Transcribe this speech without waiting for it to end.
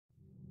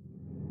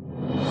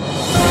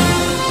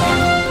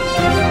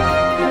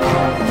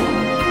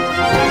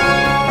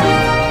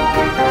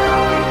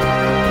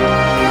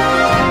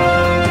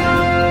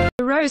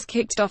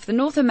kicked off the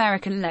North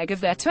American leg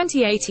of their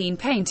 2018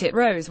 Paint It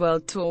Rose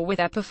World Tour with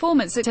their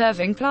performance at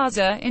Irving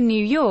Plaza in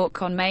New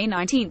York on May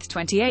 19,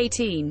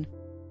 2018.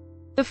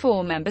 The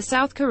four-member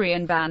South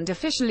Korean band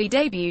officially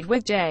debuted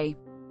with J.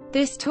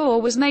 This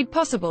tour was made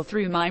possible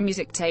through My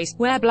Music Taste,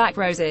 where Black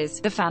Roses,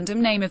 the fandom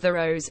name of the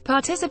Rose,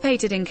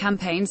 participated in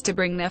campaigns to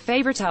bring their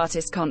favorite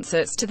artist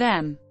concerts to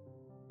them.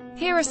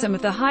 Here are some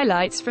of the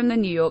highlights from the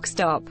New York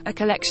stop, a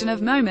collection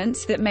of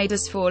moments that made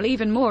us fall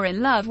even more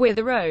in love with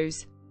the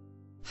Rose.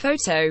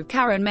 Photo,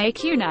 Karen May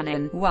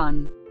Cunanan.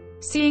 1.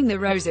 Seeing the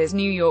Rose's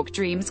New York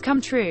dreams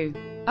come true.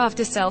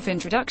 After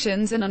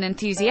self-introductions and an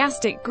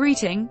enthusiastic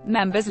greeting,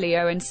 members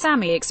Leo and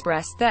Sammy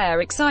expressed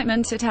their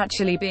excitement at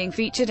actually being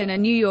featured in a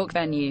New York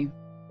venue.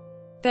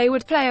 They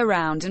would play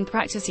around and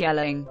practice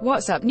yelling,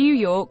 "What's up New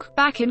York?"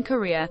 back in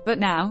Korea, but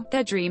now,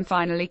 their dream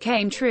finally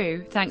came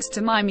true, thanks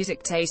to My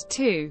Music Taste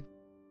 2.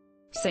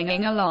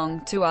 Singing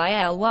along to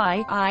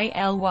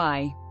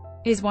ILY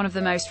is one of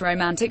the most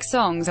romantic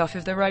songs off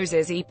of the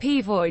Roses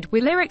EP Void,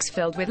 with lyrics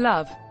filled with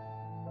love.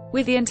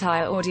 With the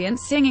entire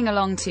audience singing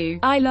along to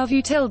I Love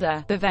You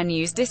Tilda, the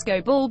venue's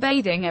disco ball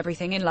bathing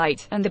everything in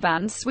light, and the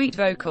band's sweet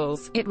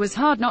vocals, it was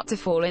hard not to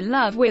fall in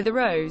love with the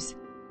Rose.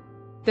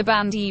 The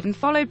band even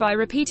followed by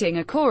repeating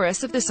a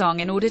chorus of the song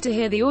in order to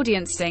hear the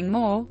audience sing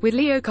more, with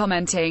Leo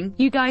commenting,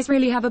 "You guys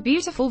really have a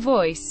beautiful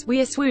voice,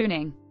 we are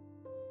swooning."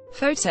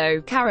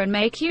 Photo, Karen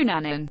May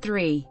Cunanan.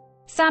 3.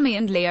 Sammy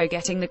and Leo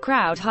getting the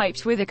crowd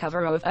hyped with a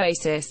cover of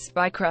Oasis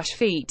by Crush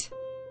Feet.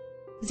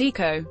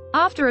 Zico.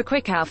 After a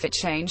quick outfit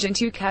change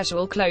into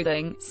casual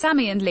clothing,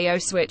 Sammy and Leo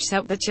switched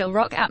up the chill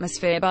rock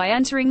atmosphere by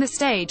entering the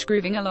stage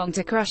grooving along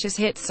to Crush's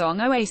hit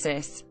song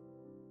Oasis.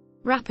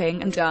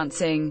 Rapping and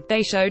dancing,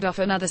 they showed off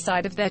another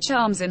side of their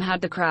charms and had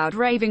the crowd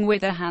raving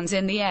with their hands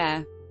in the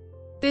air.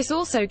 This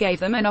also gave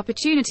them an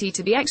opportunity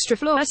to be extra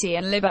flirty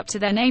and live up to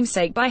their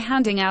namesake by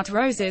handing out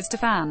roses to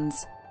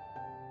fans.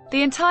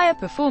 The entire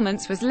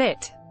performance was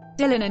lit.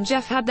 Dylan and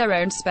Jeff had their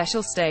own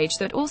special stage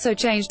that also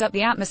changed up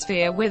the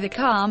atmosphere with a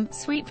calm,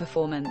 sweet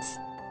performance.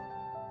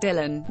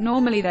 Dylan,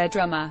 normally their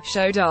drummer,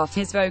 showed off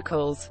his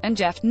vocals, and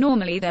Jeff,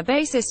 normally their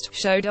bassist,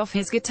 showed off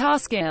his guitar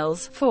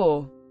skills.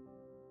 4.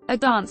 A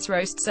dance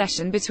roast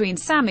session between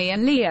Sammy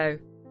and Leo.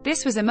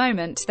 This was a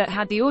moment that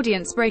had the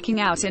audience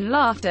breaking out in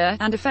laughter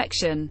and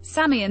affection,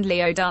 Sammy and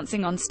Leo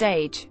dancing on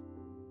stage.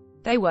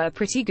 They were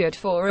pretty good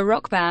for a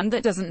rock band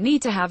that doesn't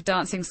need to have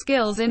dancing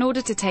skills in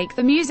order to take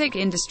the music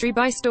industry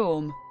by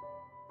storm.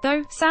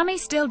 Though, Sammy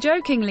still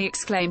jokingly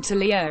exclaimed to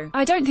Leo,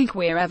 "I don't think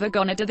we're ever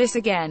gonna do this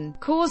again,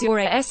 'cause you're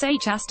a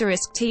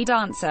sh*t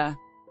dancer."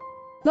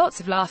 Lots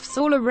of laughs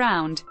all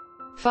around.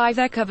 5.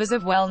 Their covers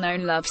of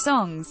well-known love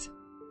songs.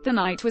 The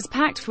night was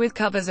packed with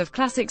covers of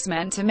classics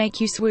meant to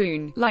make you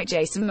swoon, like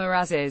Jason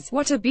Mraz's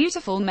 "What a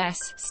Beautiful Mess,"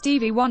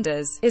 Stevie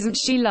Wonder's "Isn't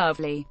She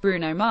Lovely,"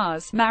 Bruno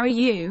Mars' "Marry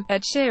You,"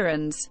 Ed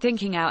Sheeran's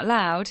 "Thinking Out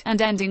Loud,"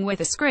 and ending with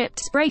a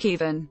Script's "Break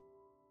Even."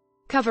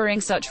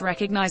 Covering such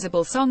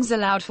recognizable songs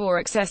allowed for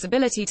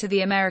accessibility to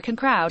the American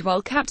crowd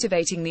while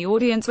captivating the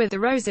audience with the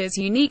Roses'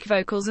 unique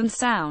vocals and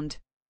sound.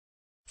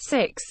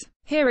 6.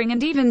 Hearing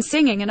and even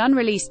singing an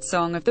unreleased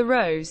song of the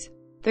Rose.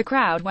 The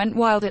crowd went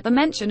wild at the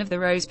mention of the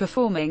Rose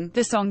performing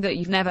the song that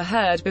you've never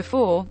heard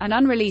before, an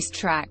unreleased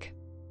track.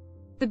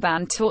 The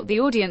band taught the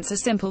audience a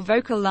simple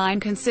vocal line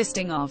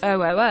consisting of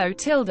 "Oh oh oh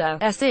tilde"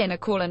 s in a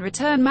call and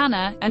return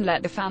manner, and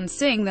let the fans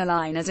sing the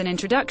line as an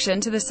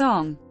introduction to the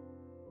song.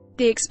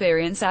 The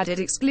experience added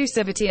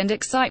exclusivity and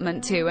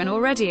excitement to an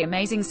already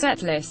amazing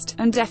set list,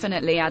 and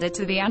definitely added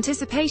to the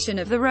anticipation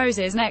of the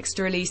Roses' next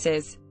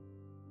releases.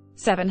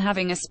 7.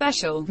 Having a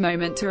special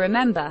moment to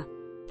remember.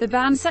 The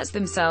band sets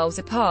themselves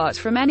apart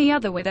from any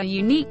other with a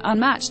unique,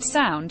 unmatched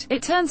sound.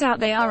 It turns out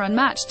they are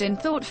unmatched in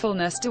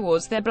thoughtfulness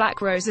towards their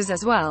Black Roses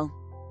as well.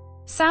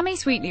 Sammy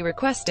sweetly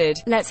requested,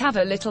 "Let's have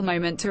a little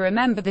moment to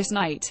remember this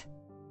night."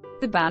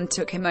 The band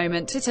took a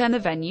moment to turn the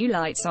venue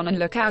lights on and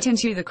look out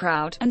into the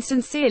crowd, and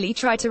sincerely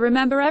try to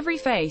remember every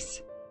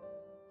face.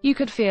 You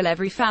could feel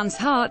every fan's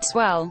heart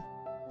swell.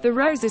 The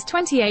Roses'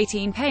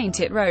 2018 Paint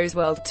It Rose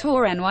World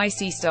Tour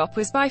NYC stop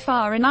was by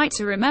far a night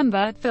to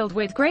remember, filled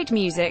with great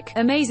music,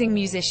 amazing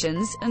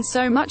musicians, and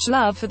so much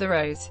love for the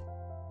Rose.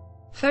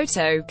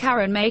 Photo,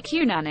 Karen May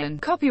Cunanan.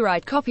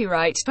 Copyright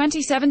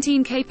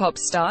 2017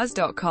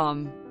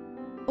 kpopstars.com.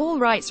 All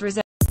rights reserved.